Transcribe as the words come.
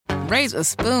raise a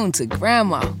spoon to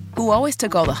Grandma, who always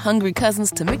took all the hungry cousins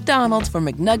to McDonald's for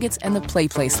McNuggets and the Play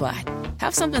Slide.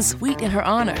 Have something sweet in her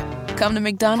honor. Come to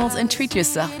McDonald's and treat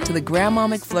yourself to the Grandma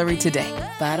McFlurry today.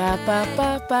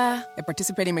 Ba-da-ba-ba-ba. At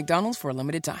participating McDonald's for a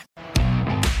limited time.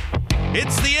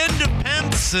 It's the end of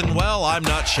Pence, and, well, I'm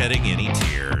not shedding any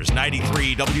tears.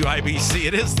 93 WIBC.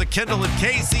 It is the Kendall and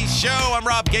Casey show. I'm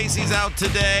Rob. Casey's out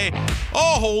today.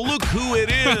 Oh, look who it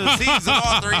is. He's an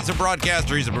author. He's a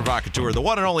broadcaster. He's a provocateur. The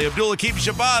one and only Abdul Hakim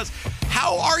Shabazz.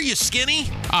 How are you, Skinny?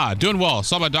 Doing well.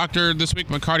 Saw my doctor this week.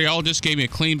 My cardiologist gave me a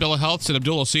clean bill of health. Said,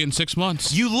 Abdul, I'll see you in 6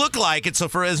 months. You look like it. So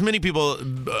for as many people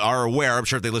are aware, I'm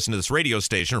sure if they listen to this radio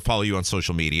station or follow you on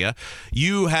social media,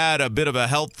 you had a bit of a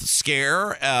health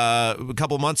scare a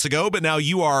couple months ago, but now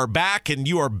you are back and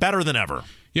you are better than ever.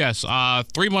 Yes. 3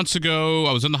 months ago,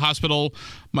 I was in the hospital.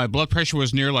 My blood pressure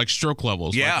was near like stroke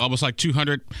levels. Yeah. Almost like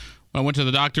 200. When I went to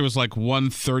the doctor, it was like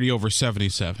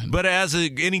 130/77. But as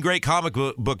any great comic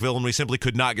book villain, we simply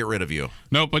could not get rid of you.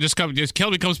 Nope, just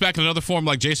Kelby comes back in another form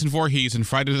like Jason Voorhees in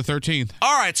Friday the 13th.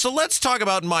 All right, so let's talk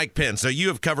about Mike Pence. Now, you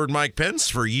have covered Mike Pence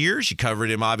for years. You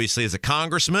covered him, obviously, as a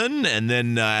congressman, and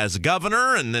then as a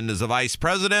governor, and then as a vice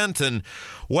president. And,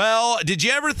 well, did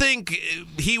you ever think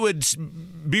he would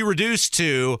be reduced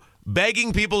to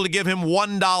begging people to give him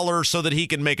 $1 so that he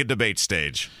can make a debate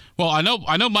stage? Well, I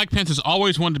know Mike Pence has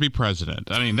always wanted to be president.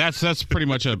 I mean, that's pretty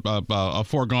much a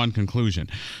foregone conclusion.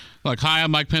 Like, hi, I'm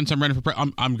Mike Pence. I'm running for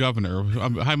I'm governor.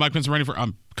 Hi, Mike Pence.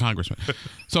 I'm congressman.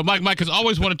 So Mike has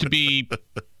always wanted to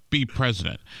be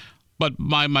president. But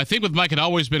my thing with Mike had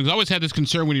always been, he's always had this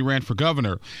concern when he ran for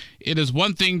governor. It is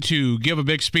one thing to give a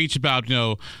big speech about,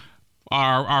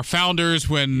 our founders,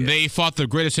 when they fought the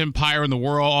greatest empire in the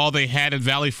world, all they had at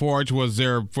Valley Forge was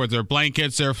their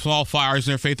blankets, their small fires,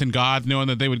 their faith in God, knowing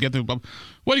that they would get them. What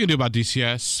are you going to do about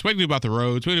DCS? What are you going to do about the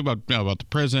roads? What are you going to do about the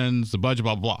prisons, the budget,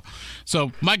 blah, blah, blah.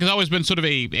 So Mike has always been sort of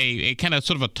a kind of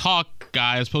sort of a talk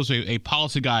guy as opposed to a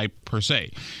policy guy per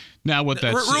se. Now, what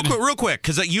that's real quick,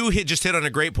 because you just hit on a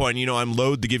great point. I'm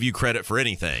loath to give you credit for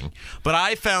anything, but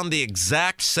I found the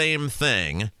exact same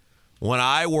thing when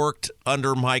I worked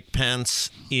under Mike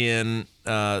Pence in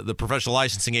the professional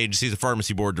licensing agency as a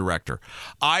pharmacy board director.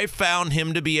 I found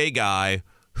him to be a guy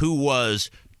who was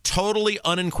totally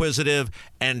uninquisitive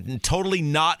and totally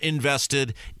not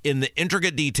invested in the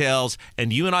intricate details.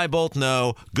 And you and I both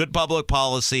know good public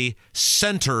policy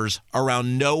centers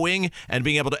around knowing and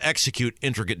being able to execute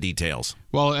intricate details.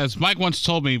 Well, as Mike once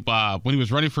told me when he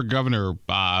was running for governor,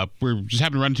 we were just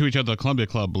happened to run into each other at the Columbia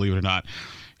Club, believe it or not.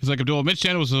 He's like, Abdul, Mitch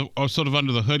Daniel was sort of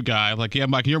under the hood guy. Like, yeah,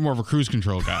 Mike, you're more of a cruise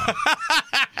control guy.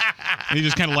 And he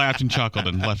just kind of laughed and chuckled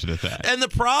and left it at that. And the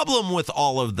problem with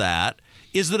all of that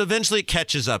is that eventually it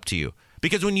catches up to you.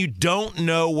 Because when you don't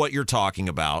know what you're talking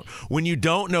about, when you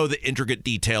don't know the intricate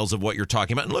details of what you're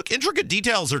talking about, and look, intricate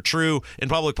details are true in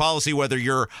public policy, whether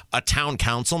you're a town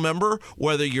council member,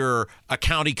 whether you're a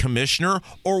county commissioner,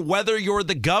 or whether you're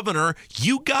the governor,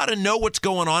 you got to know what's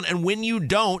going on. And when you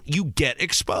don't, you get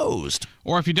exposed.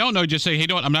 Or if you don't know, just say, hey,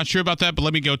 I'm not sure about that, but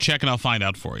let me go check and I'll find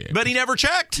out for you. But he never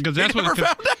checked. Because that's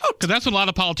when a lot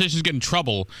of politicians get in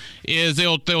trouble, is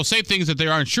they'll say things that they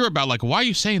aren't sure about, like, why are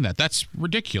you saying that? That's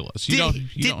ridiculous.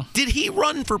 Did he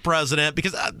run for president?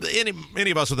 Because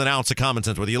any of us with an ounce of common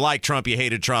sense, whether you like Trump, you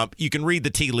hated Trump, you can read the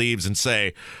tea leaves and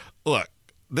say, look,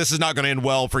 this is not going to end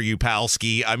well for you,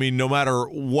 Palski. I mean, no matter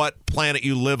what planet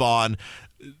you live on,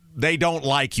 they don't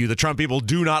like you. The Trump people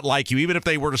do not like you. Even if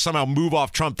they were to somehow move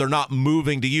off Trump, they're not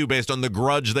moving to you based on the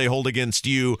grudge they hold against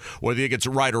you, whether you think it's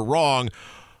right or wrong.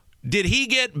 Did he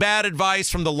get bad advice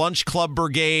from the lunch club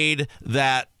brigade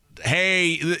that,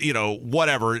 hey,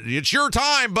 whatever, it's your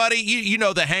time, buddy? You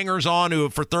know, the hangers-on who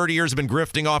for 30 years have been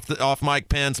grifting off Mike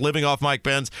Pence, living off Mike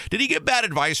Pence. Did he get bad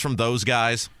advice from those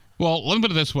guys? Well, let me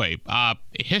put it this way.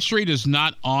 History is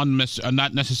not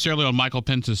necessarily on Michael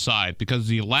Pence's side, because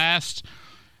the last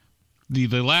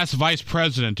vice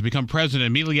president to become president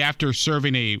immediately after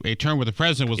serving a term with the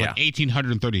president was like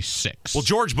 1836. Well,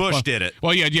 George Bush did it.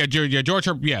 Well, George,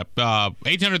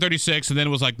 1836, and then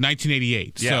it was like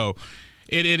 1988. Yeah. So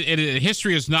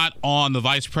history is not on the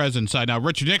vice president side. Now,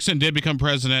 Richard Nixon did become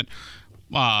president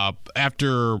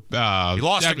after he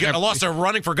lost a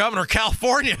running for governor of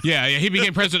California. Yeah, he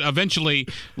became president eventually.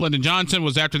 Lyndon Johnson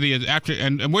was after,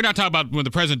 and we're not talking about when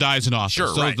the president dies in office.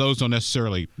 Sure, right. Those don't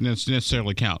necessarily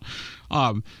count.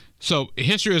 So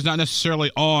history is not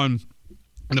necessarily on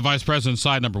the vice president's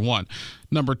side. Number one.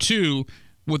 Number two,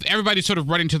 with everybody sort of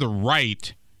running to the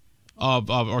right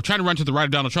or trying to run to the right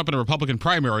of Donald Trump in a Republican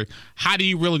primary, how do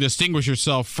you really distinguish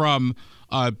yourself from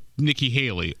Nikki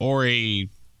Haley or a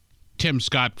Tim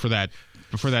Scott for that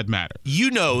matter.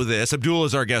 You know this. Abdul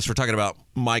is our guest. We're talking about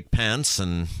Mike Pence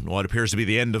and what appears to be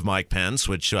the end of Mike Pence,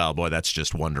 which, oh boy, that's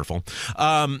just wonderful.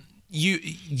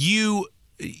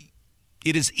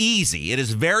 It is easy. It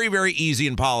is very, very easy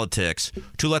in politics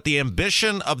to let the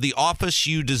ambition of the office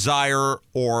you desire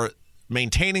or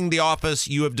maintaining the office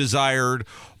you have desired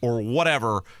or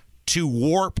whatever to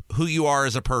warp who you are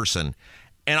as a person.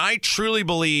 And I truly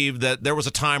believe that there was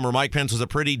a time where Mike Pence was a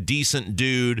pretty decent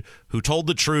dude who told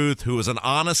the truth, who was an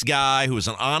honest guy, who was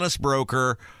an honest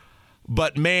broker.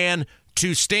 But, man,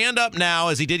 to stand up now,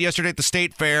 as he did yesterday at the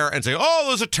State Fair, and say, oh,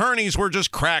 those attorneys were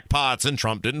just crackpots and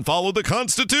Trump didn't follow the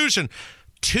Constitution.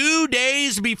 2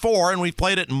 days before, and we've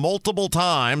played it multiple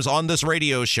times on this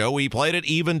radio show, we played it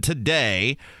even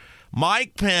today,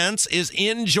 Mike Pence is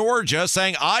in Georgia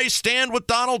saying, I stand with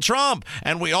Donald Trump,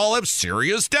 and we all have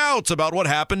serious doubts about what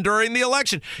happened during the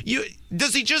election.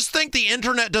 Does he just think the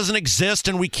internet doesn't exist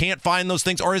and we can't find those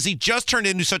things, or has he just turned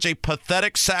into such a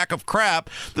pathetic sack of crap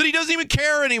that he doesn't even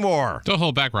care anymore? Don't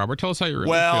hold back, Robert. Tell us how you really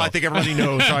feel. Well, I think everybody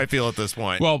knows how I feel at this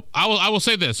point. Well, I will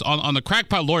say this. On the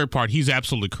crackpot lawyer part, he's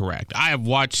absolutely correct. I have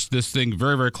watched this thing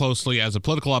very, very closely as a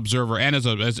political observer and as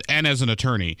an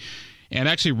attorney. And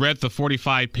actually read the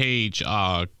 45-page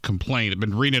complaint. I've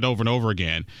been reading it over and over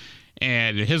again.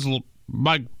 And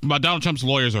my Donald Trump's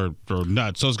lawyers are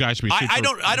nuts. Those guys should be sued. I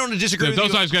don't disagree with you.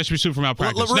 Those guys should be sued for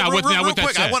malpractice. Real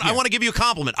quick, I want to give you a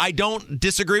compliment. I don't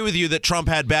disagree with you that Trump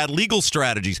had bad legal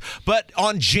strategies. But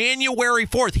on January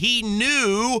 4th, he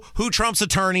knew who Trump's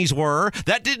attorneys were.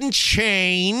 That didn't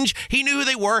change. He knew who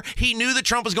they were. He knew that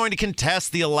Trump was going to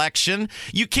contest the election.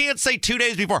 You can't say 2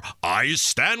 days before, I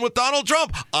stand with Donald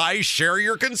Trump. I share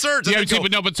your concerns. Yeah, but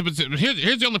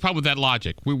here's the only problem with that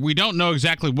logic. We don't know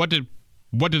exactly what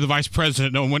did the vice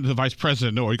president know and when did the vice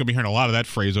president know? You're going to be hearing a lot of that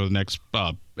phrase over the next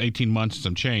 18 months and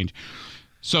some change.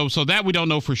 So that we don't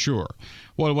know for sure.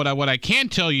 What I can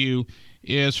tell you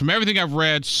is from everything I've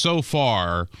read so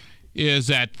far is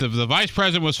that the vice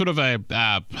president was sort of I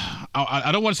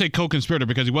don't want to say co-conspirator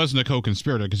because he wasn't a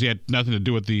co-conspirator because he had nothing to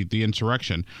do with the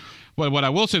insurrection. But what I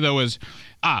will say, though, is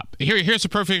here's a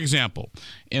perfect example.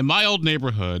 In my old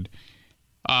neighborhood,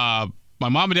 my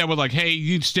mom and dad were like, hey,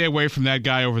 you need to stay away from that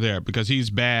guy over there because he's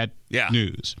bad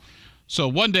news. So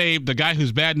one day, the guy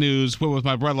who's bad news went with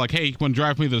my brother like, hey, you want to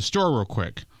drive me to the store real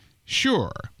quick?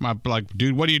 Sure.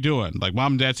 Dude, what are you doing? Like,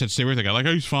 mom and dad said, stay with the guy. Like,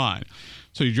 oh, he's fine.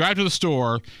 So you drive to the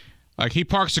store. Like, he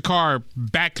parks the car,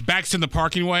 backs in the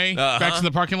parking way, backs in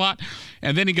the parking lot.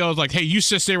 And then he goes like, hey, you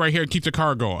just stay right here and keep the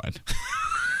car going.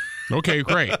 Okay,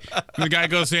 great. And the guy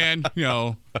goes in,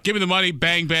 give me the money,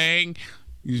 bang, bang.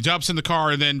 He jumps in the car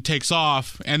and then takes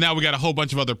off, and now we got a whole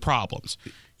bunch of other problems.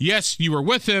 Yes, you were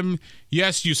with him.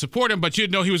 Yes, you support him, but you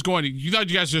didn't know he was going to. You thought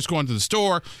you guys were just going to the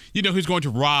store. You know he's going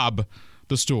to rob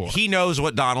the store. He knows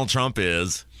what Donald Trump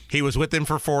is. He was with him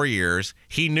for 4 years.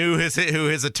 He knew who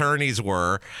his attorneys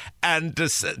were, and to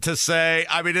say,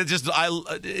 I mean, it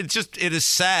is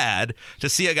sad to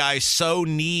see a guy so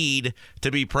need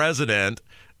to be president,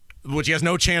 which he has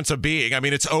no chance of being. I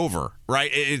mean, it's over, right?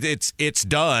 It's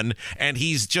done, and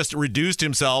he's just reduced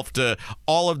himself to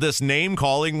all of this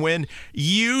name-calling when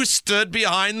you stood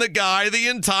behind the guy the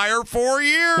entire 4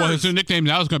 years. Well, his new nickname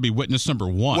now is going to be Witness Number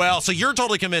 1. Well, so you're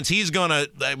totally convinced he's going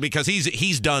to, because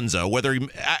he's donezo. Whether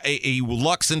he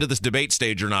lucks into this debate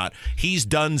stage or not, he's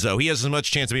donezo. He has as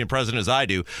much chance of being president as I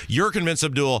do. You're convinced,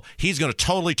 Abdul, he's going to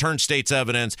totally turn state's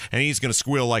evidence, and he's going to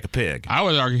squeal like a pig. I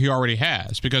would argue he already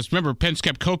has, because remember, Pence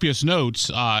kept copious notes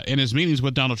in his meetings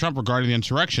with Donald Trump regarding the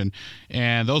insurrection,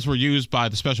 and those were used by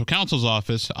the special counsel's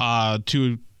office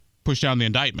to push down the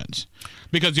indictments.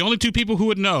 Because the only two people who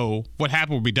would know what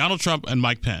happened would be Donald Trump and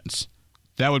Mike Pence.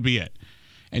 That would be it.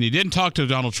 And he didn't talk to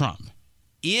Donald Trump.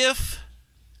 If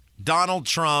Donald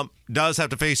Trump does have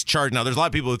to face charge, now there's a lot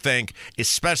of people who think,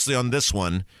 especially on this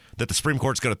one, that the Supreme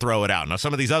Court's going to throw it out. Now,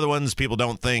 some of these other ones, people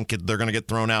don't think they're going to get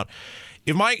thrown out.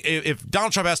 If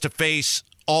Donald Trump has to face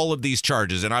all of these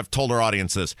charges, and I've told our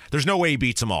audience this, there's no way he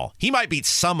beats them all. He might beat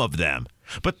some of them,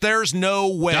 but there's no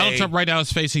way. Donald Trump right now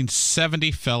is facing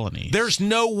 70 felonies. There's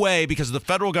no way, because the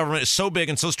federal government is so big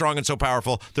and so strong and so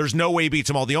powerful, there's no way he beats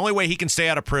them all. The only way he can stay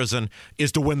out of prison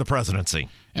is to win the presidency.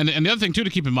 And the other thing, too, to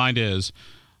keep in mind is,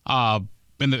 in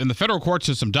the federal court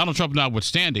system, Donald Trump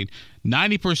notwithstanding,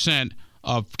 90%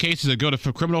 of cases that go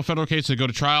to criminal federal cases that go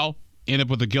to trial end up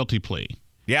with a guilty plea.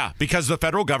 Yeah, because the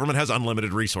federal government has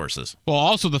unlimited resources. Well,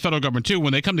 also the federal government, too.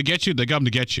 When they come to get you, they come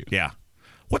to get you. Yeah.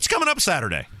 What's coming up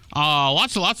Saturday?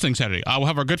 Lots of things Saturday. We'll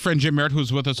have our good friend Jim Merritt,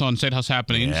 who's with us on State House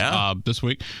Happenings this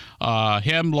week.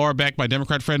 Him, Laura Beck, my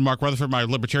Democrat friend, Mark Rutherford, my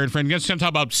Libertarian friend. We're going to talk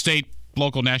about state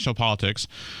local, national politics.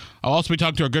 I'll also be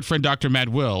talking to our good friend Dr. Matt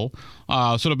Will,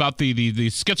 sort of about the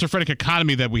schizophrenic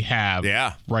economy that we have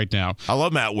right now. I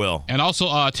love Matt Will. And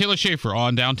also Taylor Schaefer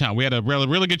on downtown. We had a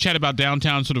really good chat about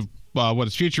downtown, sort of what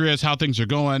its future is, how things are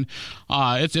going.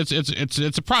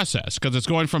 It's a process because it's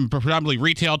going from predominantly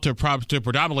retail to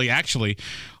predominantly actually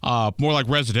more like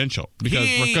residential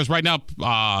because right now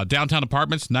downtown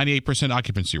apartments 98%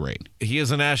 occupancy rate. He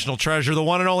is a national treasure, the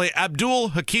one and only Abdul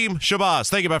Hakim Shabazz.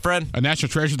 Thank you, my friend. A national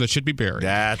treasure that should be buried.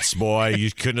 That's boy, you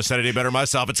couldn't have said it any better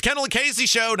myself. It's Kendall and Casey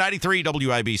Show, 93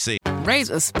 WIBC. Raise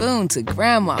a spoon to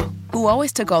Grandma, who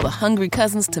always took all the hungry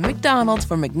cousins to McDonald's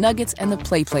for McNuggets and the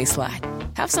Play Slide.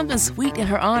 Have something sweet in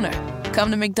her honor.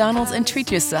 Come to McDonald's and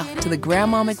treat yourself to the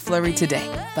Grandma McFlurry today.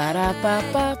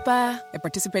 Ba-da-ba-ba-ba. At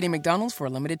participating McDonald's for a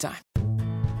limited time.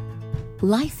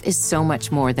 Life is so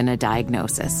much more than a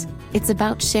diagnosis. It's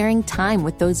about sharing time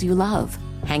with those you love,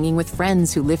 hanging with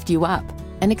friends who lift you up,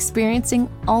 and experiencing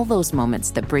all those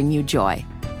moments that bring you joy.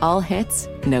 All hits,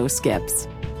 no skips.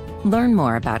 Learn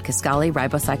more about Kisqali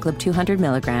Ribociclib 200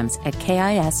 milligrams at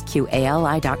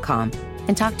KISQALI.com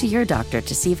and talk to your doctor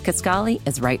to see if Kisqali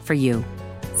is right for you.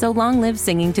 So long live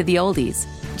singing to the oldies,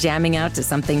 jamming out to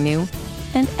something new,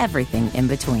 and everything in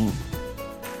between.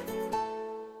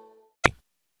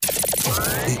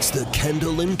 It's the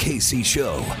Kendall and Casey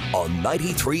Show on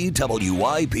 93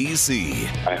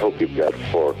 WIBC. I hope you've got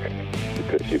a fork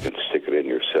because you can stick it in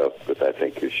yourself, but I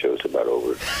think your show's about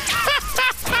over.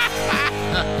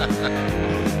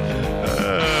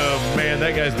 Oh, man,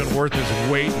 that guy's been worth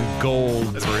his weight in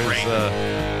gold for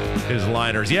his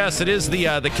liners. Yes, it is the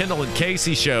Kendall and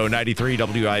Casey Show, 93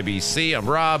 WIBC. I'm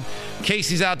Rob.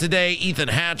 Casey's out today. Ethan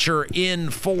Hatcher in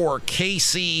for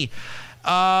Casey.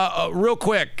 Real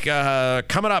quick,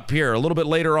 coming up here a little bit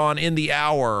later on in the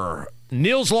hour,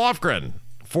 Nils Lofgren,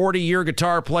 40-year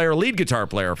guitar player, lead guitar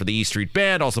player for the E Street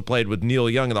Band, also played with Neil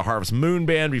Young and the Harvest Moon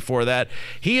Band before that.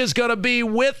 He is going to be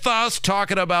with us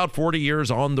talking about 40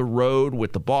 years on the road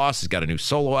with the boss. He's got a new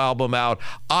solo album out.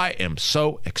 I am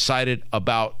so excited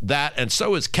about that, and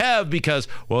so is Kev because,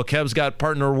 well, Kev's got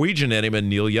part Norwegian in him, and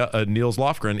Nils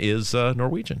Lofgren is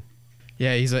Norwegian.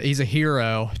 Yeah, he's a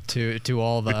hero to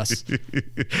all of us.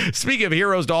 Speaking of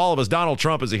heroes to all of us, Donald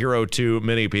Trump is a hero to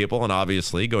many people, and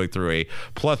obviously going through a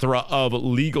plethora of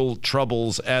legal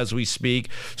troubles as we speak.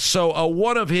 So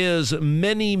one of his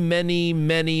many,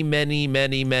 did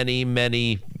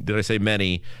I say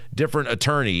many, different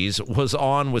attorneys was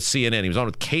on with CNN. He was on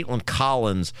with Caitlin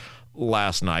Collins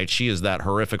last night. She is that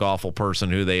horrific, awful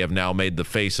person who they have now made the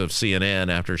face of CNN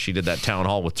after she did that town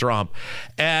hall with Trump.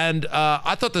 And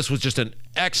I thought this was just an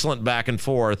excellent back and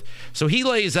forth. So he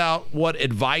lays out what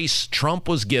advice Trump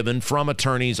was given from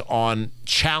attorneys on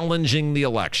challenging the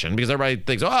election, because everybody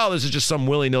thinks, oh, this is just some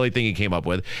willy-nilly thing he came up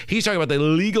with. He's talking about the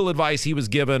legal advice he was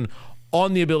given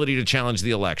on the ability to challenge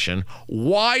the election,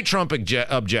 why Trump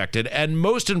objected, and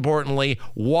most importantly,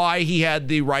 why he had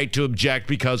the right to object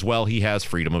because, well, he has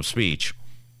freedom of speech.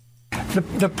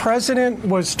 The president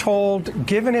was told,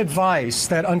 given advice,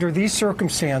 that under these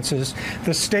circumstances,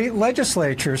 the state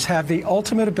legislatures have the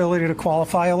ultimate ability to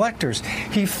qualify electors.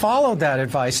 He followed that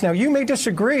advice. Now, you may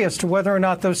disagree as to whether or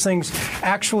not those things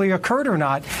actually occurred or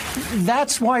not.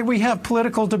 That's why we have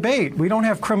political debate. We don't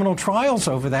have criminal trials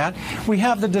over that. We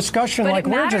have the discussion like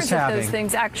we're just having. But it matters if those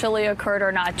things actually occurred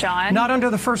or not, John. Not under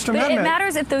the First Amendment. It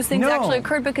matters if those things actually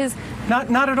occurred because...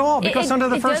 Not at all, because under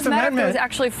the First Amendment... It does matter if there was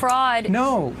actually fraud.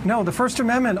 No, the First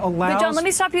Amendment allows... But John, let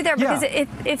me stop you there, because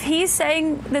if he's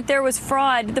saying that there was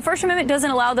fraud, the First Amendment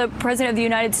doesn't allow the President of the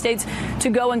United States to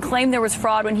go and claim there was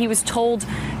fraud when he was told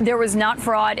there was not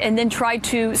fraud and then try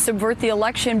to subvert the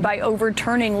election by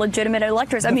overturning legitimate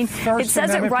electors. I mean, it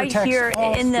says it right here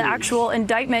in the actual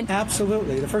indictment.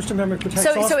 Absolutely. The First Amendment protects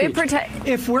all speech.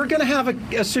 If we're going to have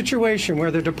a situation where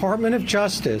the Department of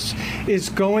Justice is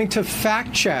going to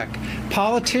fact-check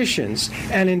politicians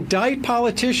and indict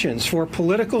politicians for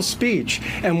political speech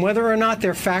and whether or not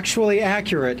they're factually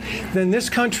accurate, then this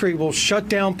country will shut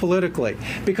down politically,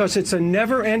 because it's a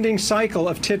never-ending cycle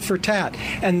of tit for tat.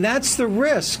 And that's the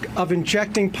risk of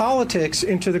injecting politics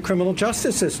into the criminal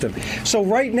justice system. So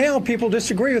right now, people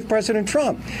disagree with President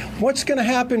Trump. What's going to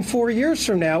happen 4 years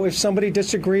from now if somebody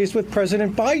disagrees with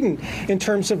President Biden in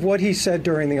terms of what he said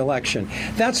during the election?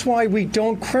 That's why we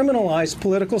don't criminalize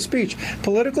political speech.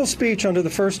 Political speech under the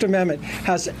First Amendment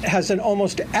has an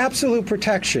almost absolute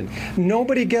protection.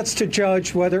 Nobody gets to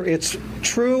judge whether it's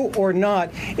true or not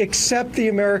except the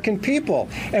American people.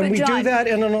 And we do that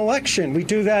in an election. We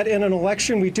do that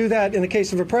in the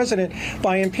case of a president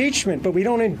by impeachment, but we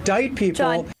don't indict people.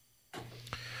 John.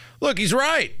 Look, he's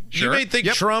right. Sure. You may think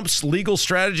Trump's legal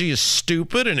strategy is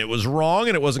stupid and it was wrong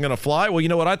and it wasn't going to fly. Well, you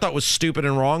know what I thought was stupid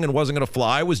and wrong and wasn't going to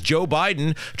fly was Joe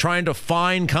Biden trying to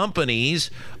fine companies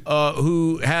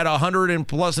who had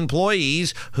 100+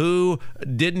 employees who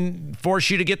didn't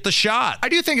force you to get the shot. I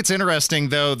do think it's interesting,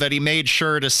 though, that he made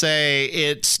sure to say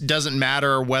it doesn't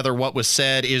matter whether what was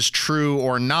said is true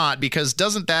or not, because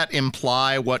doesn't that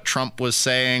imply what Trump was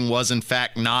saying was in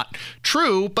fact not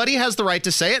true? But he has the right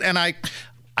to say it, and I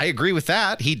agree with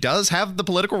that. He does have the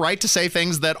political right to say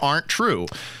things that aren't true.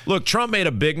 Look, Trump made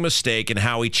a big mistake in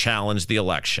how he challenged the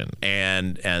election,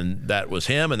 and that was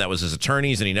him, and that was his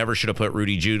attorneys, and he never should have put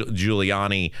Rudy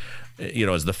Giuliani,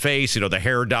 as the face, the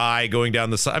hair dye going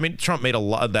down the side. I mean, Trump made a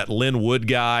lot of that Lynn Wood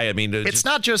guy. I mean, it's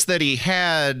not just that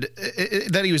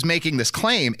he was making this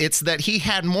claim. It's that he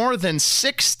had more than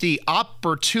 60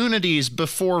 opportunities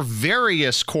before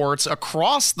various courts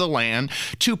across the land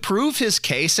to prove his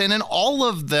case. And in all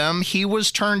of them, he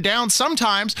was turned down,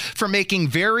 sometimes for making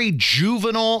very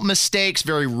juvenile mistakes,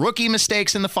 very rookie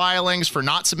mistakes in the filings, for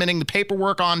not submitting the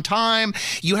paperwork on time.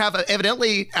 You have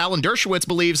evidently Alan Dershowitz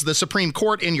believes the Supreme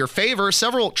Court in your favor.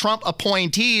 Several Trump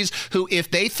appointees who,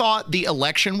 if they thought the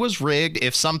election was rigged,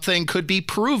 if something could be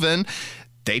proven,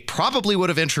 they probably would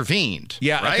have intervened.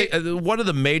 Yeah, right? I think one of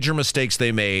the major mistakes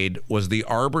they made was the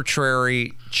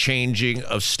arbitrary changing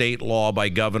of state law by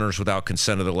governors without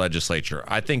consent of the legislature.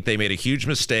 I think they made a huge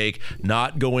mistake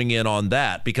not going in on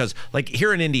that because, like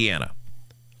here in Indiana,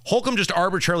 Holcomb just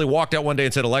arbitrarily walked out one day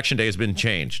and said election day has been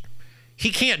changed.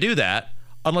 He can't do that.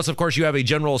 Unless, of course, you have a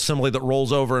General Assembly that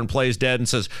rolls over and plays dead and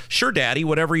says, sure, Daddy,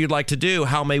 whatever you'd like to do,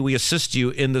 how may we assist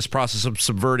you in this process of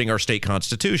subverting our state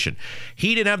constitution?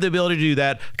 He didn't have the ability to do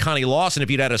that. Connie Lawson, if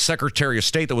you'd had a Secretary of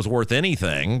State that was worth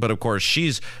anything, but of course,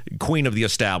 she's queen of the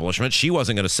establishment, she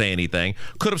wasn't going to say anything,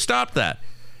 could have stopped that.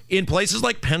 In places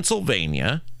like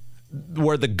Pennsylvania,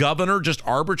 where the governor just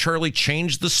arbitrarily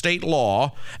changed the state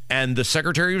law and the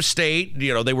Secretary of State,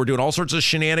 they were doing all sorts of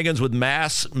shenanigans with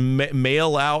mass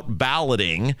mail-out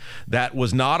balloting that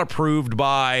was not approved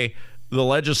by the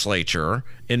legislature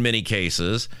in many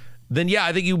cases, then yeah,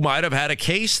 I think you might have had a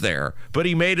case there. But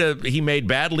he made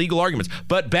bad legal arguments.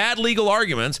 But bad legal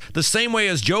arguments, the same way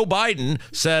as Joe Biden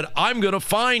said, I'm going to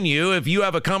fine you if you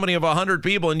have a company of 100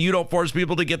 people and you don't force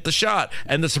people to get the shot.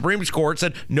 And the Supreme Court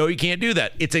said, no, you can't do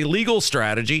that. It's a legal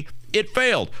strategy. It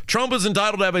failed. Trump is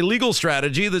entitled to have a legal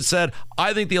strategy that said,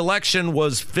 I think the election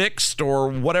was fixed or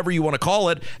whatever you want to call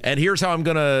it, and here's how I'm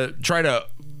going to try to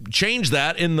change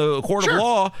that in the court of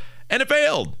law. And it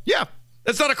failed. Yeah.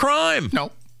 It's not a crime.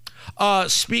 No.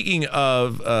 Speaking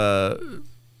of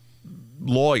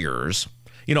lawyers,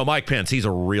 Mike Pence, he's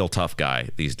a real tough guy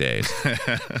these days.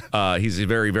 He's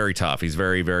very, very tough. He's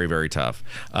very, very, very tough.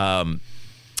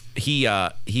 He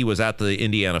was at the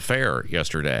Indiana Fair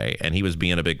yesterday, and he was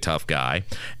being a big tough guy.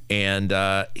 And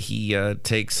he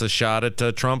takes a shot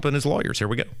at Trump and his lawyers. Here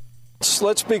we go.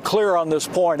 Let's be clear on this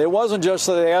point. It wasn't just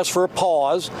that they asked for a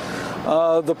pause.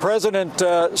 The president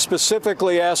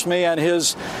specifically asked me, and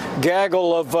his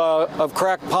gaggle of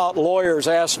crackpot lawyers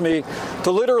asked me to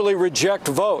literally reject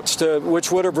votes,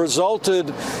 which would have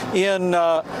resulted in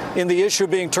the issue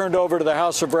being turned over to the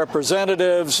House of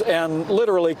Representatives, and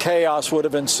literally chaos would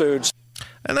have ensued.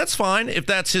 And that's fine if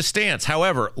that's his stance.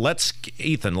 However, let's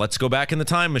go back in the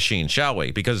time machine, shall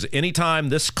we? Because anytime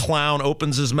this clown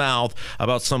opens his mouth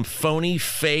about some phony,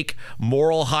 fake,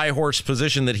 moral high horse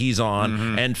position that he's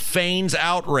on and feigns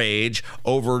outrage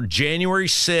over January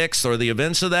 6th or the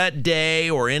events of that day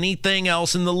or anything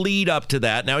else in the lead up to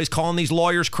that, now he's calling these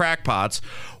lawyers crackpots.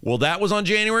 Well, that was on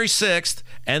January 6th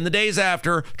and the days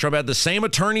after. Trump had the same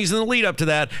attorneys in the lead up to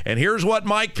that. And here's what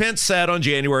Mike Pence said on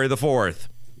January the 4th.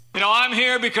 I'm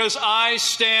here because I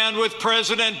stand with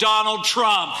President Donald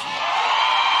Trump.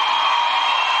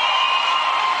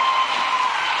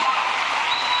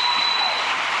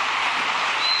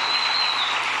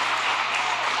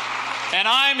 And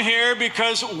I'm here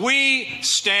because we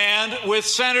stand with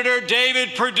Senator David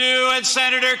Perdue and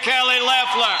Senator Kelly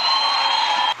Loeffler.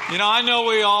 I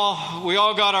know we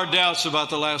all got our doubts about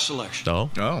the last election. Oh.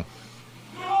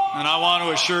 And I want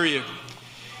to assure you,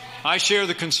 I share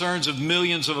the concerns of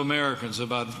millions of Americans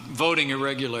about voting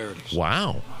irregularities.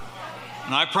 Wow.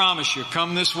 And I promise you,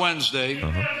 come this Wednesday,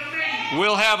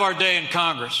 we'll have our day in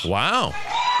Congress. Wow.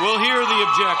 We'll hear the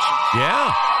objections.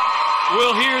 Yeah.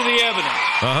 We'll hear the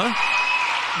evidence.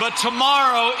 But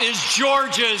tomorrow is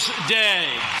Georgia's day.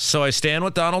 So I stand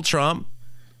with Donald Trump.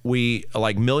 We,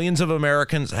 like millions of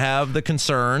Americans, have the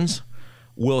concerns.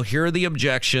 We'll hear the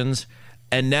objections.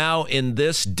 And now in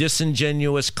this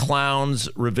disingenuous clown's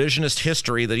revisionist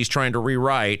history that he's trying to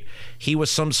rewrite, he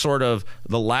was some sort of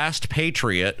the last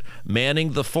patriot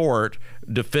manning the fort,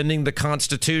 defending the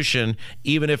Constitution,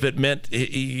 even if it meant,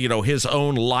 his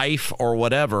own life or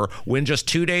whatever, when just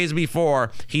 2 days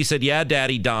before he said, yeah,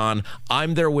 Daddy Don,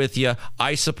 I'm there with you.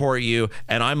 I support you.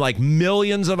 And I'm like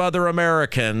millions of other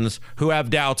Americans who have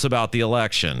doubts about the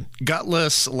election.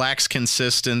 Gutless, lacks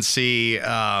consistency.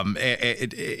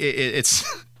 It's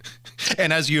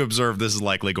and as you observe, this is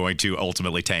likely going to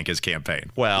ultimately tank his campaign.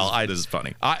 Well, this is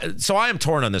funny. So I am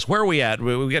torn on this. Where are we at?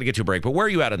 We got to get to a break, but where are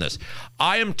you at on this?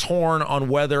 I am torn on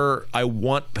whether I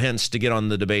want Pence to get on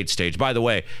the debate stage. By the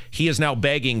way, he is now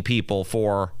begging people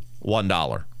for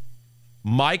 $1.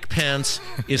 Mike Pence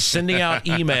is sending out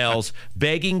emails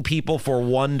begging people for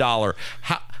 $1.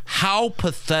 How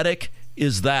pathetic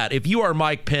is that? If you are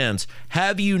Mike Pence,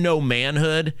 have you no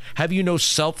manhood? Have you no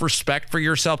self-respect for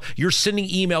yourself? You're sending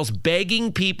emails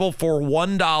begging people for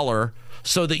 $1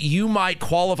 so that you might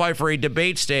qualify for a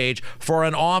debate stage for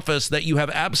an office that you have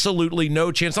absolutely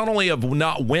no chance, not only of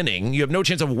not winning, you have no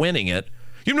chance of winning it,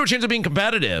 you have no chance of being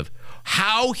competitive.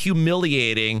 How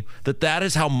humiliating that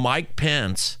is how Mike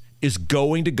Pence is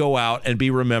going to go out and be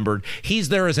remembered. He's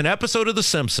there as an episode of The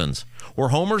Simpsons where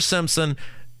Homer Simpson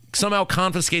somehow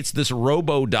confiscates this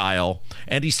robo-dial,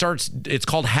 and it's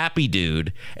called Happy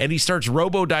Dude, and he starts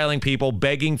robo-dialing people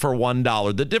begging for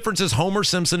 $1. The difference is Homer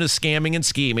Simpson is scamming and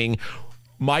scheming.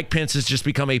 Mike Pence has just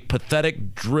become a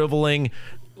pathetic, driveling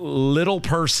little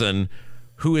person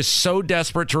who is so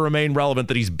desperate to remain relevant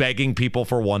that he's begging people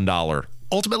for $1.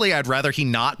 Ultimately, I'd rather he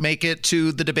not make it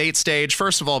to the debate stage,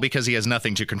 first of all, because he has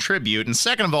nothing to contribute, and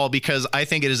second of all, because I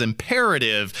think it is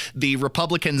imperative the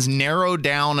Republicans narrow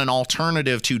down an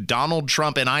alternative to Donald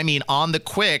Trump, and I mean on the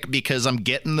quick, because I'm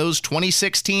getting those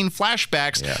 2016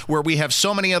 flashbacks where we have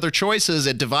so many other choices,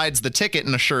 it divides the ticket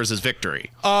and assures his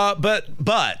victory. But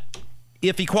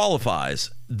if he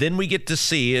qualifies, then we get to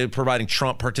see, providing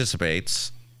Trump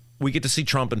participates, we get to see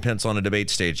Trump and Pence on a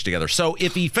debate stage together. So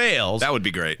if he fails, that would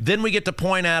be great. Then we get to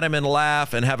point at him and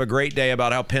laugh and have a great day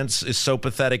about how Pence is so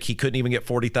pathetic he couldn't even get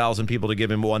 40,000 people to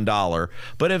give him $1.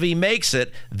 But if he makes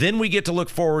it, then we get to look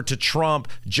forward to Trump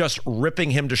just ripping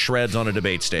him to shreds on a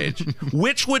debate stage.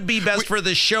 Which would be best for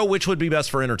this show? Which would be best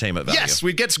for entertainment value? Yes,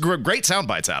 we'd get great sound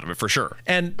bites out of it for sure.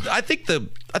 And I think the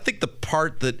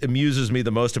part that amuses me the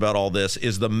most about all this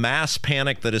is the mass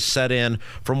panic that is set in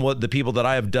from what the people that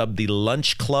I have dubbed the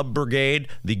lunch club brigade,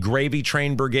 the gravy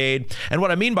train brigade. And what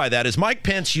I mean by that is Mike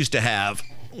Pence used to have,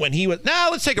 when he was,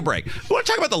 let's take a break. We want to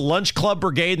talk about the lunch club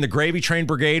brigade and the gravy train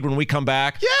brigade when we come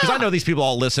back. Yeah. Because I know these people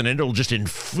all listen and it'll just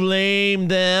inflame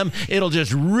them. It'll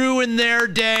just ruin their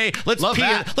day.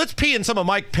 Let's pee in some of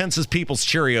Mike Pence's people's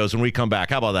Cheerios when we come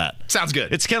back. How about that? Sounds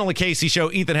good. It's Kendall and Casey Show.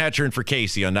 Ethan Hatcher in for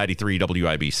Casey on 93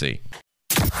 WIBC.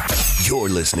 You're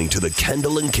listening to the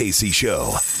Kendall and Casey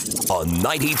Show on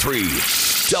 93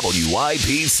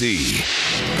 WIBC.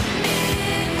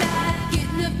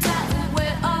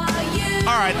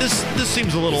 All right, this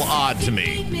seems a little odd to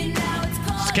me.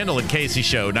 It's Kendall and Casey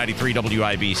Show, 93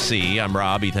 WIBC. I'm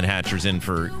Rob. Ethan Hatcher's in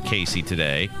for Casey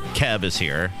today. Kev is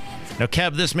here. Now,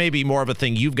 Kev, this may be more of a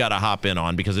thing you've got to hop in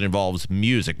on because it involves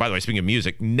music. By the way, speaking of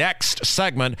music, next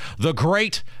segment, the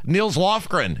great Nils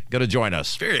Lofgren going to join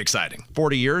us. Very exciting.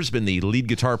 40 years, been the lead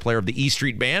guitar player of the E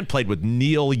Street Band, played with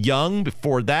Neil Young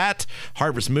before that,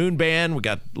 Harvest Moon Band. We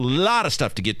got a lot of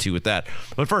stuff to get to with that.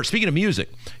 But first, speaking of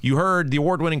music, you heard the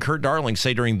award-winning Kurt Darling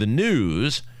say during the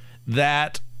news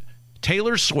that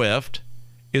Taylor Swift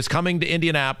is coming to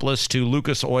Indianapolis to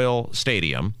Lucas Oil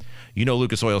Stadium. You know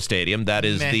Lucas Oil Stadium. That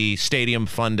is the stadium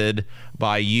funded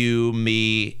by you,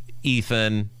 me,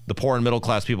 Ethan. The poor and middle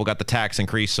class people got the tax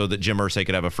increase so that Jim Irsay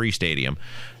could have a free stadium.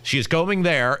 She is going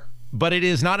there, but it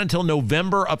is not until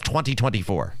November of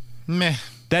 2024. Meh.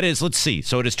 That is, let's see.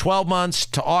 So it is 12 months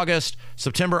to August,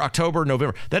 September, October,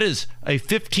 November. That is a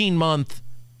 15-month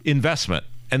investment,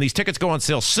 and these tickets go on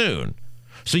sale soon.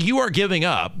 So you are giving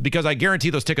up, because I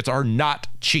guarantee those tickets are not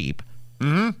cheap.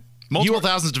 Mm-hmm. Multiple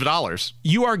thousands of dollars.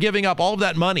 You are giving up all of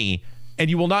that money, and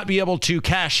you will not be able to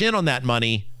cash in on that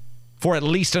money for at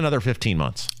least another 15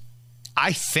 months.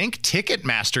 I think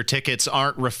Ticketmaster tickets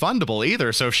aren't refundable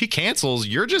either. So if she cancels,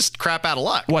 you're just crap out of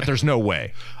luck. What? There's no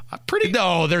way.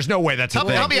 No, there's no way that's a thing.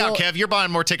 Help me out, Kev. You're buying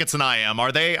more tickets than I am.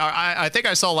 Are they? I think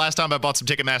I saw last time I bought some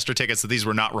Ticketmaster tickets that these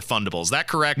were not refundable. Is that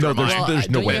correct? No, there's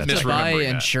no way. You have to buy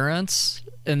insurance,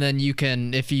 and then you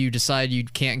can, if you decide you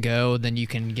can't go, then you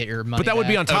can get your money. But that would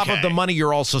be on top of the money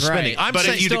you're also spending. Right. But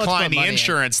if you decline the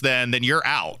insurance, then you're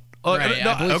out. Right,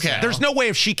 okay. There's no way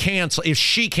if she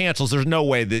cancels, there's no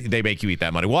way that they make you eat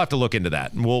that money. We'll have to look into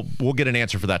that, and we'll get an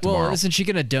answer for that tomorrow. Well, isn't she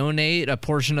going to donate a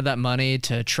portion of that money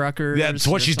to truckers? That's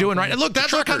what she's doing, right? And look,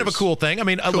 that's kind of a cool thing. I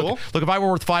mean, cool. look, if I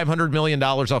were worth $500 million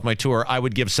off my tour, I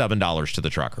would give $7 to the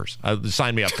truckers.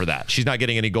 Sign me up for that. She's not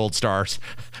getting any gold stars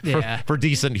for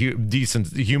decent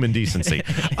human decency.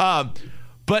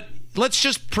 But let's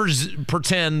just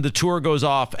pretend the tour goes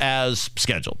off as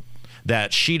scheduled.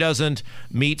 That she doesn't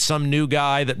meet some new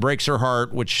guy that breaks her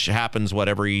heart, which happens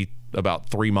every about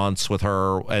 3 months with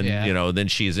her, and then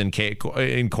she's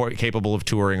incapable of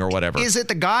touring or whatever. Is it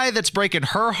the guy that's breaking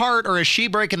her heart, or is she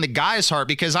breaking the guy's heart?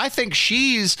 Because I think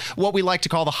she's what we like to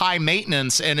call the high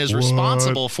maintenance and is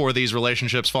responsible for these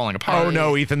relationships falling apart. Oh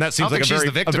no, Ethan, that seems like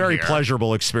a very here.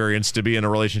 pleasurable experience to be in a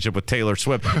relationship with Taylor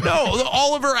Swift. No,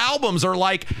 all of her albums are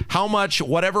like how much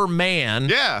whatever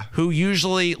man who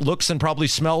usually looks and probably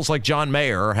smells like John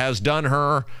Mayer has done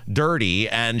her dirty,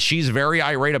 and she's very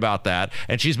irate about that,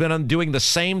 and she's been doing the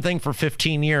same thing for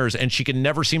 15 years, and she can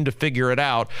never seem to figure it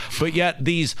out. But yet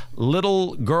these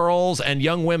little girls and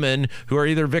young women who are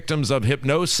either victims of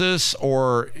hypnosis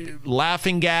or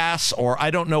laughing gas or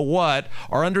I don't know what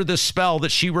are under this spell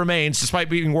that she remains, despite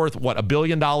being worth $1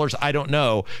 billion. I don't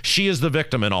know. She is the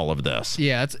victim in all of this.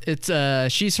 Yeah,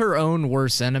 it's she's her own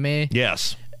worst enemy.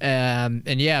 Yes.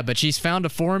 But she's found a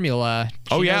formula.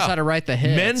 She knows how to write the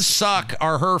hits. Men suck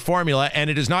are her formula, and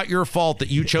it is not your fault that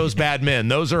you chose bad men.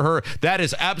 Those are her. That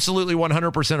is absolutely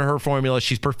 100% of her formula.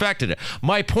 She's perfected it.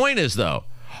 My point is, though,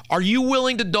 are you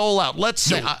willing to dole out? Let's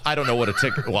say I don't know what a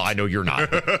ticket. Well, I know you're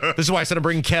not. This is why I said I'm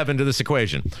bringing Kev into this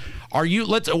equation. Are you?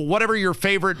 Whatever your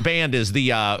favorite band is. The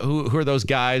who are those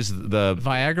guys? The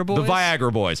Viagra Boys. The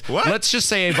Viagra Boys. What? Let's just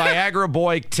say a Viagra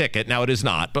Boy ticket. Now it is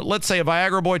not, but let's say a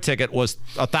Viagra Boy ticket was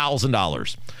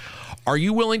 $1,000. Are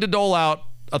you willing to dole out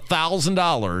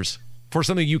 $1,000 for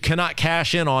something you cannot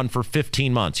cash in on for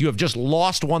 15 months? You have just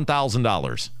lost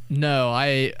 $1,000. No,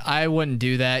 I wouldn't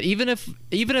do that. Even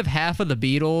if half of the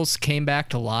Beatles came back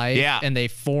to life and they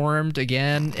formed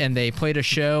again and they played a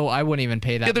show, I wouldn't even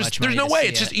pay that much money. There's no way.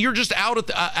 It's just you're just out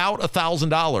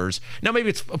 $1,000. Now maybe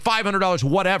it's $500,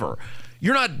 whatever.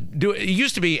 You're not doing. It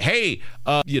used to be, hey,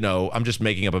 I'm just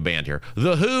making up a band here.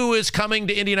 The Who is coming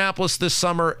to Indianapolis this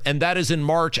summer, and that is in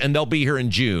March, and they'll be here in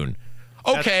June.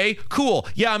 Okay, cool.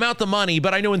 Yeah, I'm out the money,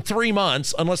 but I know in 3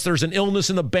 months, unless there's an illness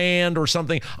in the band or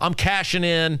something, I'm cashing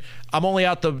in. I'm only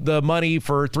out the money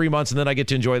for 3 months, and then I get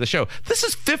to enjoy the show. This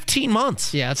is 15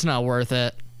 months. Yeah, it's not worth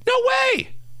it. No way.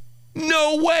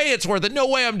 No way it's worth it. No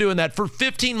way I'm doing that for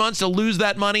 15 months to lose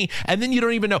that money, and then you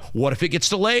don't even know. What if it gets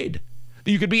delayed?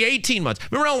 You could be 18 months.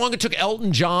 Remember how long it took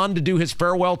Elton John to do his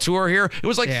farewell tour here? It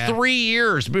was like 3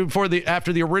 years before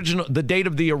after the date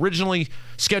of the originally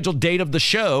scheduled date of the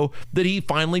show that he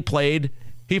finally played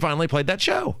that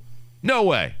show. No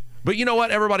way. But you know what?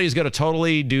 Everybody's going to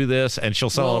totally do this, and she'll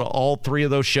sell out all 3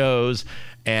 of those shows.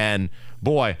 And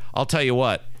boy, I'll tell you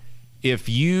what. If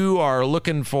you are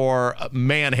looking for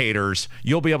man haters,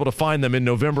 you'll be able to find them in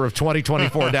November of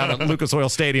 2024 down at Lucas Oil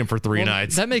Stadium for 3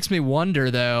 nights. That makes me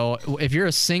wonder, though, if you're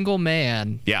a single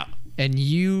man and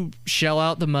you shell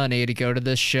out the money to go to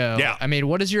this show, I mean,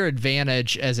 what is your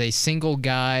advantage as a single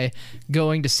guy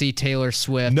going to see Taylor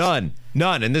Swift? None.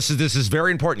 And this is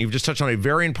very important. You've just touched on a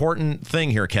very important thing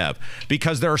here, Kev,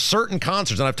 because there are certain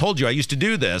concerts, and I've told you I used to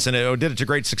do this, and I did it to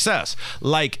great success.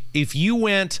 Like if you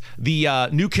went the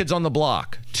New Kids on the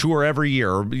Block tour every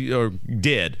year, or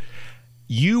did,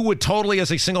 you would totally,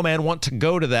 as a single man, want to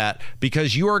go to that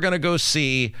because you are going to go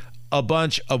see a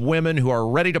bunch of women who are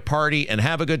ready to party and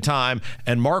have a good time,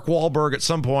 and Mark Wahlberg at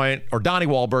some point, or Donnie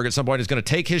Wahlberg at some point, is going to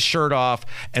take his shirt off,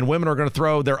 and women are going to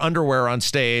throw their underwear on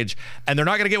stage, and they're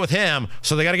not going to get with him,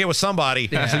 so they got to get with somebody.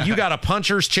 So you got a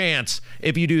puncher's chance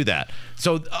if you do that.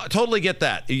 So totally get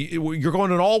that. You're going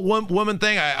to an all-woman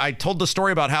thing. I told the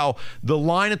story about how the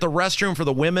line at the restroom for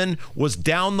the women was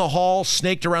down the hall,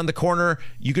 snaked around the corner.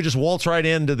 You could just waltz right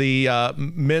into the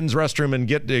men's restroom and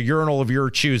get the urinal of your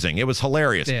choosing. It was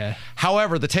hilarious. Yeah.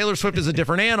 However, the Taylor Swift is a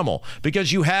different animal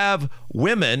because you have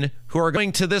women who are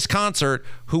going to this concert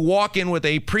who walk in with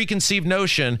a preconceived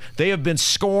notion they have been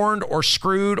scorned or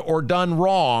screwed or done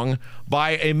wrong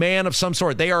by a man of some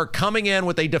sort. They are coming in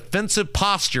with a defensive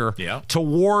posture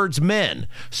towards men.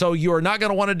 So you are not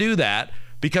going to want to do that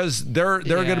because they're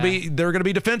going to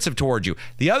be defensive towards you.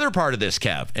 The other part of this,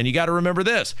 Kev, and you got to remember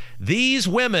this: these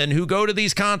women who go to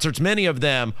these concerts, many of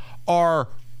them are,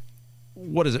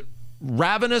 what is it?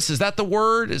 Ravenous, is that the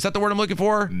word? Is that the word I'm looking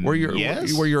for? Where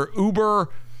you're uber,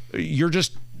 you're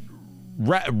just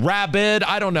rabid.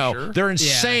 I don't know. Sure. They're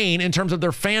insane in terms of their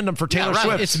fandom for Taylor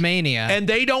Swift. It's mania. And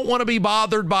they don't want to be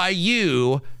bothered by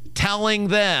you telling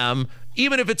them,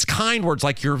 even if it's kind words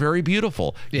like "you're very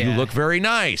beautiful," "you look very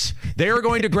nice," they are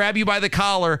going to grab you by the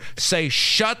collar, say,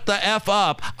 "Shut the F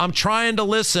up. I'm trying to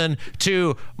listen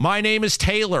to My Name is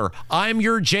Taylor. I'm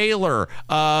your jailer.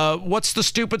 What's the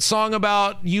stupid song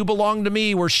about You Belong to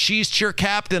Me where she's cheer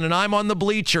captain and I'm on the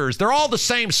bleachers?" They're all the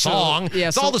same song.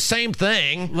 It's all the same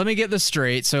thing. Let me get this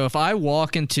straight. So if I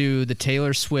walk into the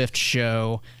Taylor Swift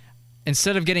show,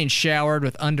 instead of getting showered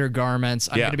with undergarments,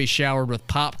 I'm going to be showered with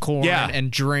popcorn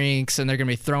and drinks, and they're going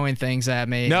to be throwing things at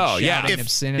me.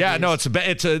 Obscenities. It's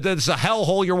a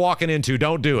hellhole you're walking into.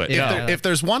 Don't do it. If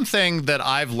there's one thing that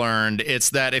I've learned, it's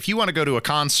that if you want to go to a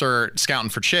concert scouting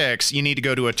for chicks, you need to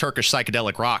go to a Turkish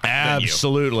psychedelic rock venue.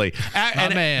 Absolutely.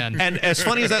 Man. And as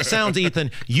funny as that sounds, Ethan,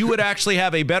 you would actually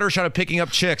have a better shot of picking up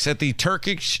chicks at the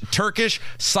Turkish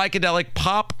psychedelic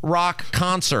pop rock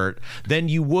concert than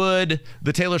you would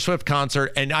the Taylor Swift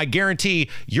concert, and I guarantee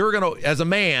you're gonna, as a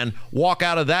man, walk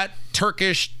out of that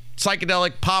Turkish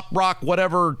psychedelic pop rock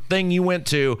whatever thing you went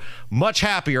to much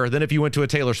happier than if you went to a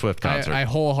Taylor Swift concert. I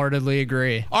wholeheartedly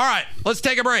agree. All right, let's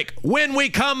take a break. When we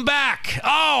come back,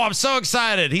 I'm so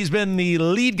excited. He's been the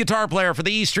lead guitar player for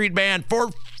the E Street Band for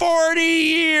 40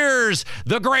 years.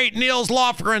 The great Niels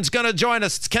Lofgren's gonna join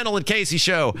us. It's Kendall and Casey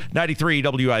Show, 93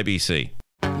 WIBC.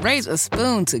 Raise a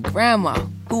spoon to Grandma,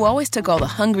 who always took all the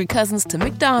hungry cousins to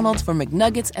McDonald's for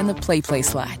McNuggets and the Play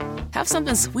Slide. Have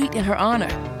something sweet in her honor.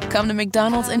 Come to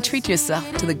McDonald's and treat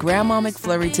yourself to the Grandma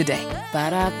McFlurry today.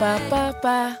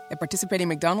 Ba-da-ba-ba-ba. At participating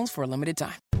McDonald's for a limited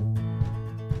time.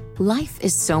 Life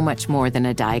is so much more than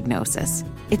a diagnosis.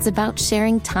 It's about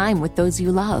sharing time with those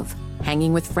you love,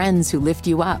 hanging with friends who lift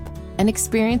you up, and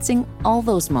experiencing all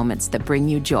those moments that bring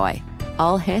you joy.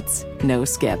 All hits, no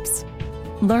skips.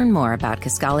 Learn more about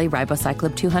Kisqali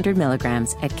Ribociclib 200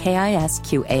 milligrams at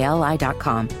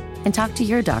KISQALI.com and talk to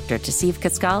your doctor to see if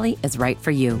Kisqali is right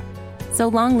for you. So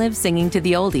long live singing to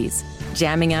the oldies,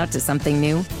 jamming out to something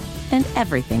new, and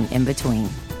everything in between.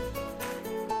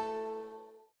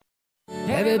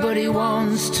 Everybody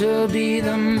wants to be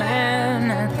the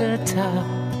man at the top.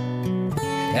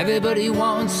 Everybody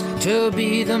wants to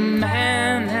be the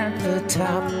man at the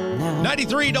top.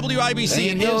 93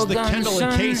 WIBC, it is the Kendall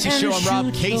and Casey Show. I'm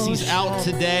Rob. Casey's out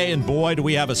today, and boy, do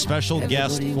we have a special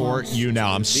guest for you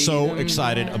now. I'm so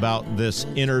excited about this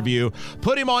interview.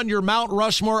 Put him on your Mount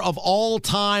Rushmore of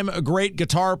all-time great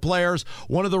guitar players,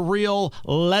 one of the real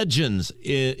legends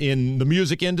in the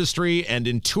music industry and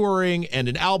in touring and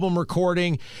in album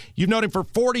recording. You've known him for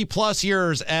 40-plus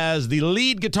years as the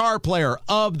lead guitar player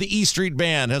of the E Street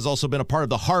Band, has also been a part of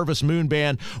the Harvest Moon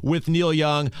Band with Neil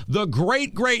Young. The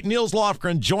great Niels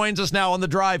Lofgren joins us now on the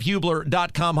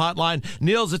DriveHubler.com hotline.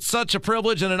 Niels, it's such a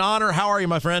privilege and an honor. How are you,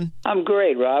 my friend? I'm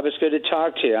great, Rob. It's good to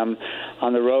talk to you. I'm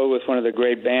on the road with one of the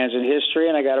great bands in history,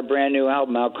 and I got a brand new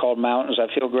album out called Mountains I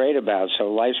feel great about.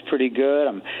 So life's pretty good.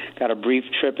 I'm got a brief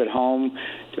trip at home,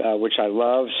 which I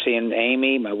love, seeing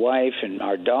Amy, my wife, and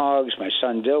our dogs, my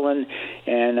son Dylan.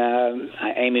 And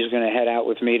Amy's going to head out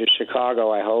with me to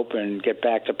Chicago, I hope, and get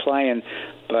back to playing.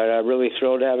 But really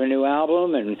thrilled to have a new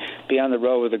album and be on the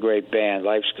road with a great band.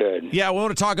 Life's good. Yeah, we want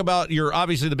to talk about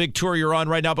obviously the big tour you're on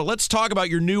right now, but let's talk about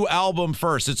your new album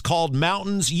first. It's called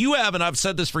Mountains. You have, and I've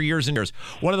said this for years and years,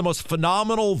 one of the most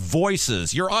phenomenal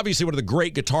voices. You're obviously one of the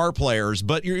great guitar players,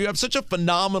 but you have such a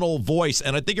phenomenal voice,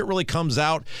 and I think it really comes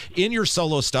out in your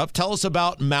solo stuff. Tell us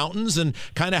about Mountains and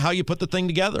kind of how you put the thing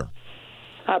together.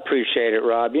 I appreciate it,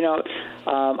 Rob.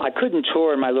 I couldn't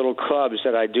tour in my little clubs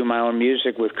that I do my own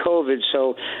music with COVID,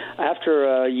 so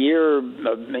after a year,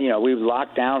 we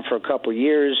locked down for a couple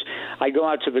years, I go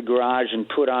out to the garage and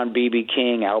put on B.B.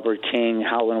 King, Albert King,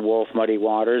 Howlin' Wolf, Muddy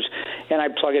Waters, and I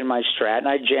plug in my Strat and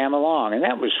I jam along, and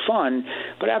that was fun.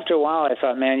 But after a while, I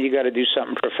thought, man, you got to do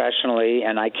something professionally,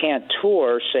 and I can't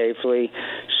tour safely,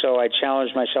 so I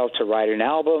challenged myself to write an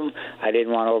album. I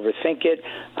didn't want to overthink it.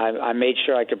 I made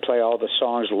sure I could play all the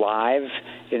songs live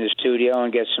in the studio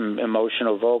and get some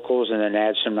emotional vocals and then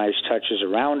add some nice touches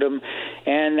around them.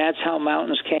 And that's how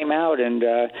Mountains came out, and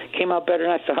came out better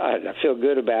than I thought. I feel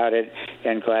good about it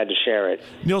and glad to share it.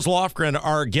 Niels Lofgren,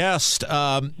 our guest.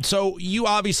 So you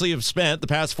obviously have spent the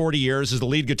past 40 years as the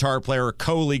lead guitar player,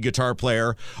 co-lead guitar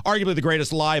player, arguably the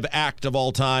greatest live act of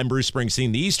all time, Bruce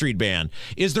Springsteen, the E Street Band.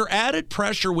 Is there added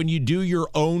pressure when you do your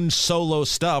own solo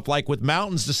stuff, like with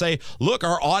Mountains, to say, look,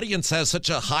 our audience has such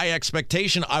a high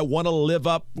expectation, I want to live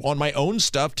up on my own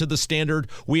stuff to the standard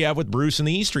we have with Bruce and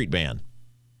the E Street Band?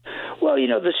 Well,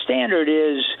 the standard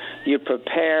is you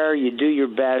prepare, you do your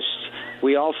best,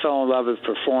 we all fell in love with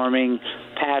performing.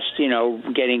 Past,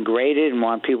 getting graded and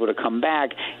want people to come back,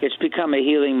 it's become a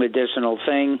healing medicinal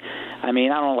thing. I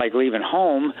mean, I don't like leaving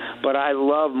home, but I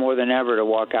love more than ever to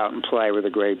walk out and play with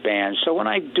a great band. So when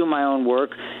I do my own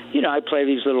work, I play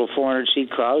these little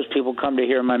 400-seat clubs. People come to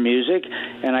hear my music,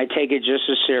 and I take it just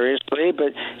as seriously. But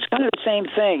it's kind of the same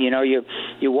thing.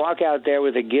 You walk out there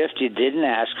with a gift you didn't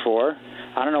ask for.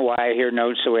 I don't know why I hear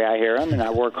notes the way I hear them, and I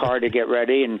work hard to get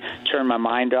ready and turn my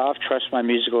mind off, trust my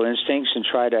musical instincts, and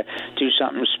try to do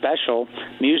something special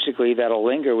musically that'll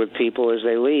linger with people as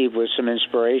they leave with some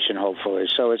inspiration, hopefully.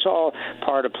 So it's all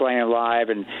part of playing live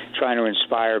and trying to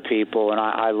inspire people, and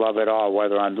I love it all,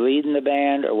 whether I'm leading the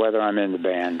band or whether I'm in the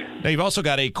band. Now, you've also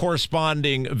got a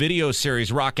corresponding video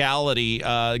series, Rockality,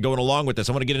 going along with this.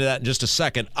 I want to get into that in just a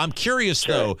second. I'm curious,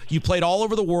 though. You played all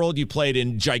over the world. You played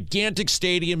in gigantic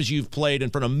stadiums. You've played in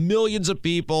front of millions of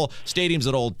people, stadiums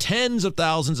that hold tens of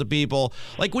thousands of people.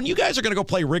 Like, when you guys are going to go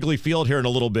play Wrigley Field here in a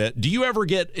little bit, do you ever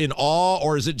get in awe,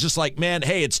 or is it just like, man,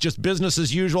 hey, it's just business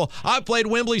as usual? I played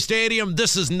Wembley Stadium.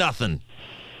 This is nothing.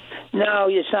 No,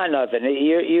 it's not nothing.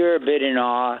 You're a bit in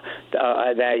awe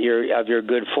that of your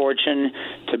good fortune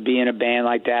to be in a band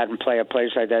like that and play a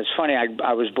place like that. It's funny.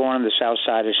 I was born on the south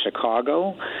side of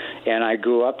Chicago, and I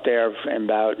grew up there for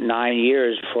about 9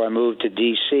 years before I moved to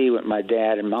D.C. with my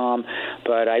dad and mom.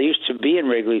 But I used to be in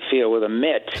Wrigley Field with a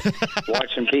mitt,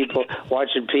 watching people.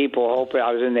 Hoping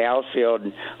I was in the outfield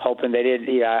and hoping they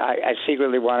did. I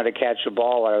secretly wanted to catch the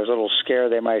ball. I was a little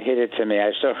scared they might hit it to me.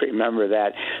 I still remember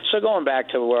that. So going back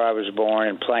to where I was born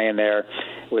and playing there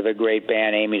with a great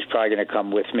band, Amy's probably going to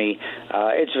come with me.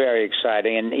 It's very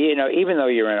exciting, and even though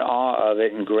you're in awe of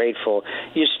it and grateful,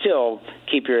 you still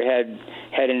keep your head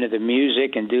into the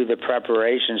music and do the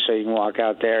preparation so you can walk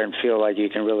out there and feel like you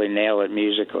can really nail it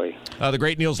musically. The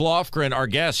great Nils Lofgren, our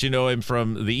guest, you know him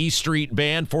from the E Street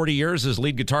Band, 40 years as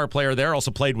lead guitar player there,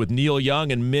 also played with Neil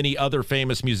Young and many other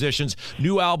famous musicians.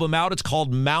 New album out, it's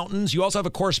called Mountains. You also have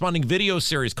a corresponding video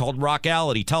series called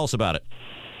Rockality. Tell us about it.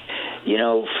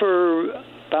 For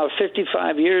about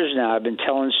 55 years now, I've been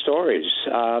telling stories.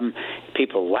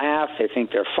 People laugh. They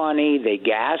think they're funny. They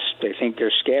gasp. They think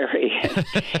they're scary,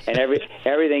 and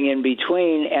everything in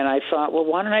between. And I thought, well,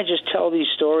 why don't I just tell these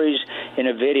stories in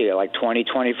a video, like 20,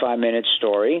 25-minute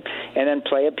story, and then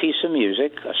play a piece of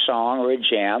music, a song or a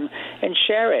jam, and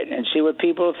share it and see what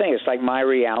people think. It's like my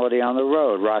reality on the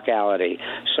road, Rockality.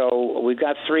 So we've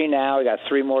got 3 now. We got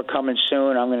 3 more coming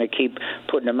soon. I'm going to keep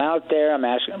putting them out there. I'm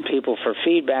asking people for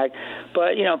feedback.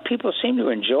 But, people seem to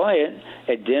enjoy it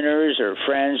at dinners or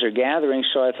friends or gatherings,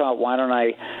 so I thought, why don't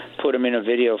I put them in a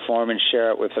video form and share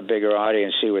it with a bigger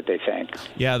audience, see what they think.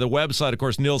 Yeah, the website, of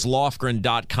course,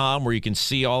 nilslofgren.com, where you can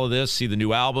see all of this, see the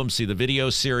new album, see the video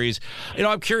series.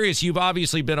 I'm curious, you've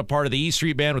obviously been a part of the E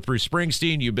Street Band with Bruce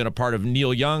Springsteen. You've been a part of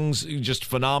Neil Young's just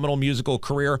phenomenal musical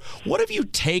career. What have you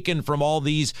taken from all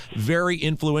these very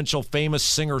influential, famous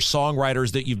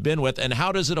singer-songwriters that you've been with, and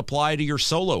how does it apply to your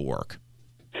solo work?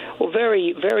 Well,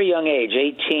 very, very young age,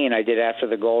 18, I did After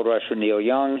the Gold Rush with Neil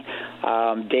Young.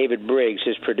 David Briggs,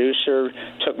 his producer,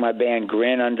 took my band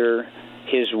Grin under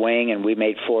his wing, and we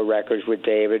made 4 records with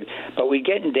David. But we'd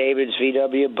get in David's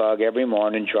VW Bug every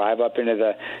morning, drive up into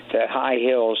the high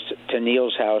hills to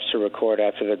Neil's house to record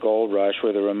After the Gold Rush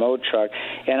with a remote truck,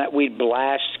 and we'd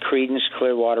blast Creedence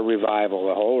Clearwater Revival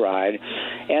the whole ride.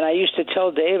 And I used to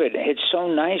tell David, it's so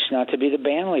nice not to be the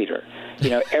band leader.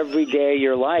 Every day of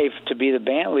your life, to be the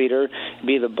band leader,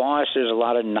 be the boss, there's a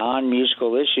lot of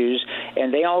non-musical issues,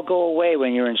 and they all go away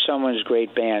when you're in someone's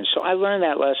great band. So I learned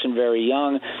that lesson very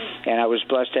young, and I was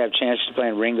blessed to have a chance to play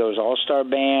in Ringo's All-Star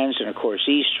bands, and, of course,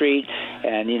 E Street,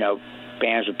 and,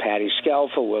 bands with Patti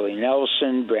Scialfa, Willie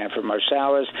Nelson, Branford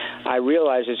Marsalis. I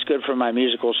realize it's good for my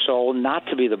musical soul not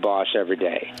to be the boss every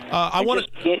day. I want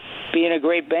to be in a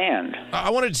great band. I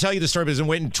wanted to tell you the story because I've been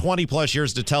waiting 20-plus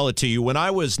years to tell it to you. When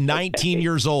I was 19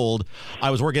 years old,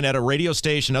 I was working at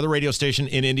another radio station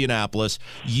in Indianapolis.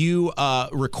 You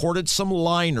recorded some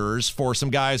liners for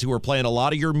some guys who were playing a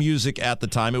lot of your music at the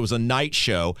time. It was a night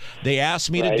show. They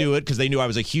asked me to do it because they knew I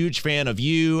was a huge fan of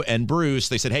you and Bruce.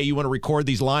 They said, hey, you want to record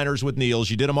these liners with Neil?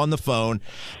 You did them on the phone,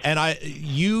 and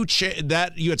you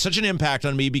had such an impact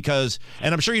on me because,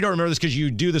 and I'm sure you don't remember this because you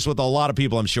do this with a lot of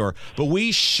people, I'm sure, but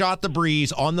we shot the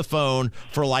breeze on the phone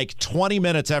for like 20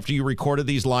 minutes after you recorded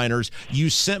these liners. You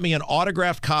sent me an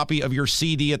autographed copy of your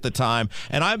CD at the time,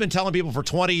 and I've been telling people for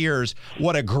 20 years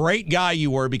what a great guy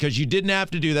you were because you didn't have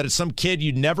to do that. It's some kid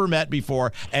you'd never met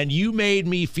before, and you made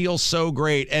me feel so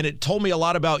great, and it told me a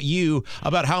lot about you,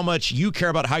 about how much you care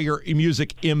about how your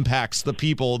music impacts the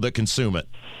people that consume it.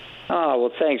 Oh,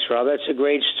 well, thanks, Rob. That's a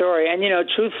great story. And,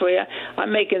 truthfully,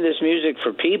 I'm making this music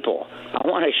for people. I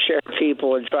want to share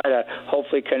people and try to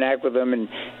hopefully connect with them and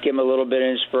give them a little bit of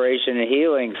inspiration and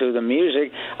healing through the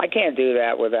music. I can't do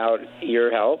that without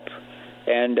your help.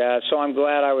 And so I'm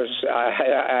glad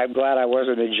I'm glad I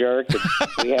wasn't a jerk.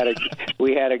 We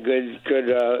had a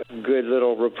good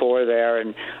little rapport there,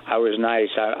 and I was nice.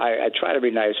 I try to be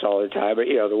nice all the time, but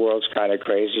the world's kind of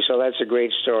crazy. So that's a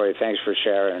great story. Thanks for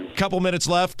sharing. Couple minutes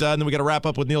left, and then we got to wrap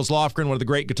up with Nils Lofgren, one of the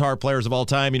great guitar players of all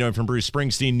time. You know him from Bruce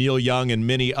Springsteen, Neil Young, and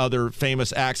many other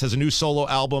famous acts. Has a new solo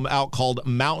album out called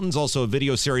Mountains, also a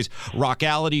video series,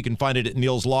 Rockality. You can find it at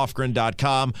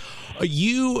nilslofgren.com.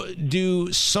 You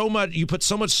do so much. You put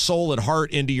so much soul and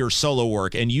heart into your solo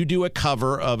work, and you do a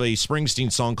cover of a Springsteen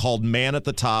song called Man at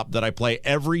the Top that I play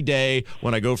every day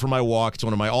when I go for my walk. It's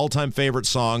one of my all-time favorite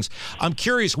songs. I'm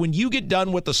curious, when you get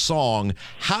done with the song,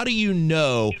 how do you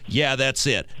know, yeah, that's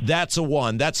it, that's a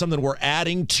one, that's something we're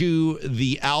adding to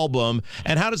the album,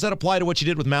 and how does that apply to what you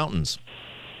did with Mountains?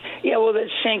 Yeah, well, the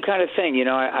same kind of thing.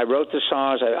 I wrote the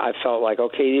songs. I felt like,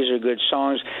 okay, these are good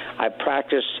songs. I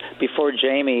practiced before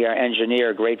Jamie, our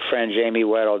engineer, great friend, Jamie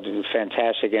Weddle,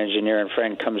 fantastic engineer and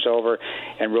friend, comes over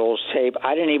and rolls tape.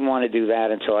 I didn't even want to do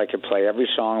that until I could play every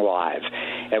song live.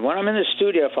 And when I'm in the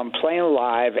studio, if I'm playing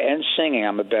live and singing,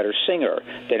 I'm a better singer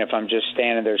than if I'm just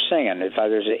standing there singing. If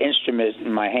there's an instrument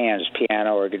in my hands,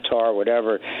 piano or guitar, or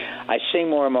whatever, I sing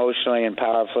more emotionally and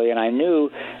powerfully. And I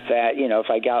knew that, if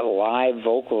I got live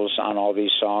vocals on all these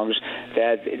songs,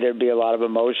 that there'd be a lot of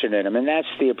emotion in them, and that's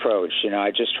the approach. I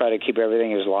just try to keep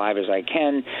everything as live as I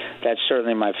can. That's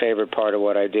certainly my favorite part of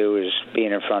what I do, is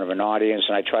being in front of an audience,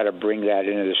 and I try to bring that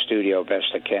into the studio best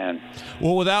I can.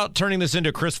 Well, without turning this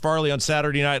into Chris Farley on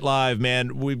Saturday Night Live,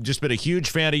 man, we've just been a huge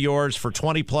fan of yours for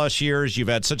 20 plus years. You've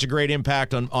had such a great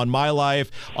impact on my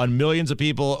life, on millions of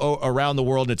people around the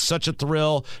world, and it's such a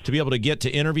thrill to be able to get to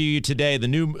interview you today. The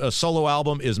new solo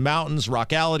album is Mountains.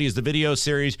 Rockality is the video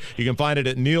series. You can find it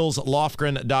at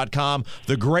nilslofgren.com.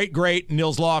 The great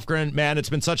Nils Lofgren. Man, it's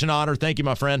been such an honor. Thank you,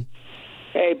 my friend.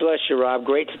 Hey, bless you, Rob.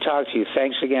 Great to talk to you.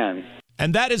 Thanks again.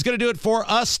 And that is going to do it for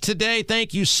us today.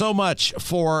 Thank you so much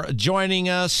for joining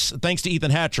us. Thanks to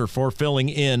Ethan Hatcher for filling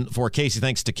in for Casey.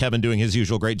 Thanks to Kevin doing his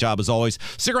usual great job as always.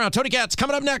 Stick around. Tony Katz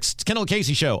coming up next. Kendall and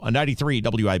Casey Show on 93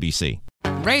 WIBC.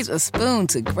 Raise a spoon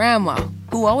to Grandma,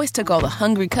 who always took all the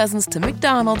hungry cousins to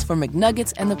McDonald's for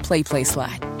McNuggets and the Play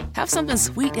Slide. Have something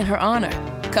sweet in her honor.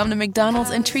 Come to McDonald's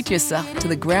and treat yourself to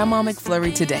the Grandma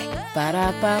McFlurry today.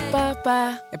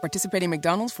 Ba-da-ba-ba-ba. At participating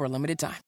McDonald's for a limited time.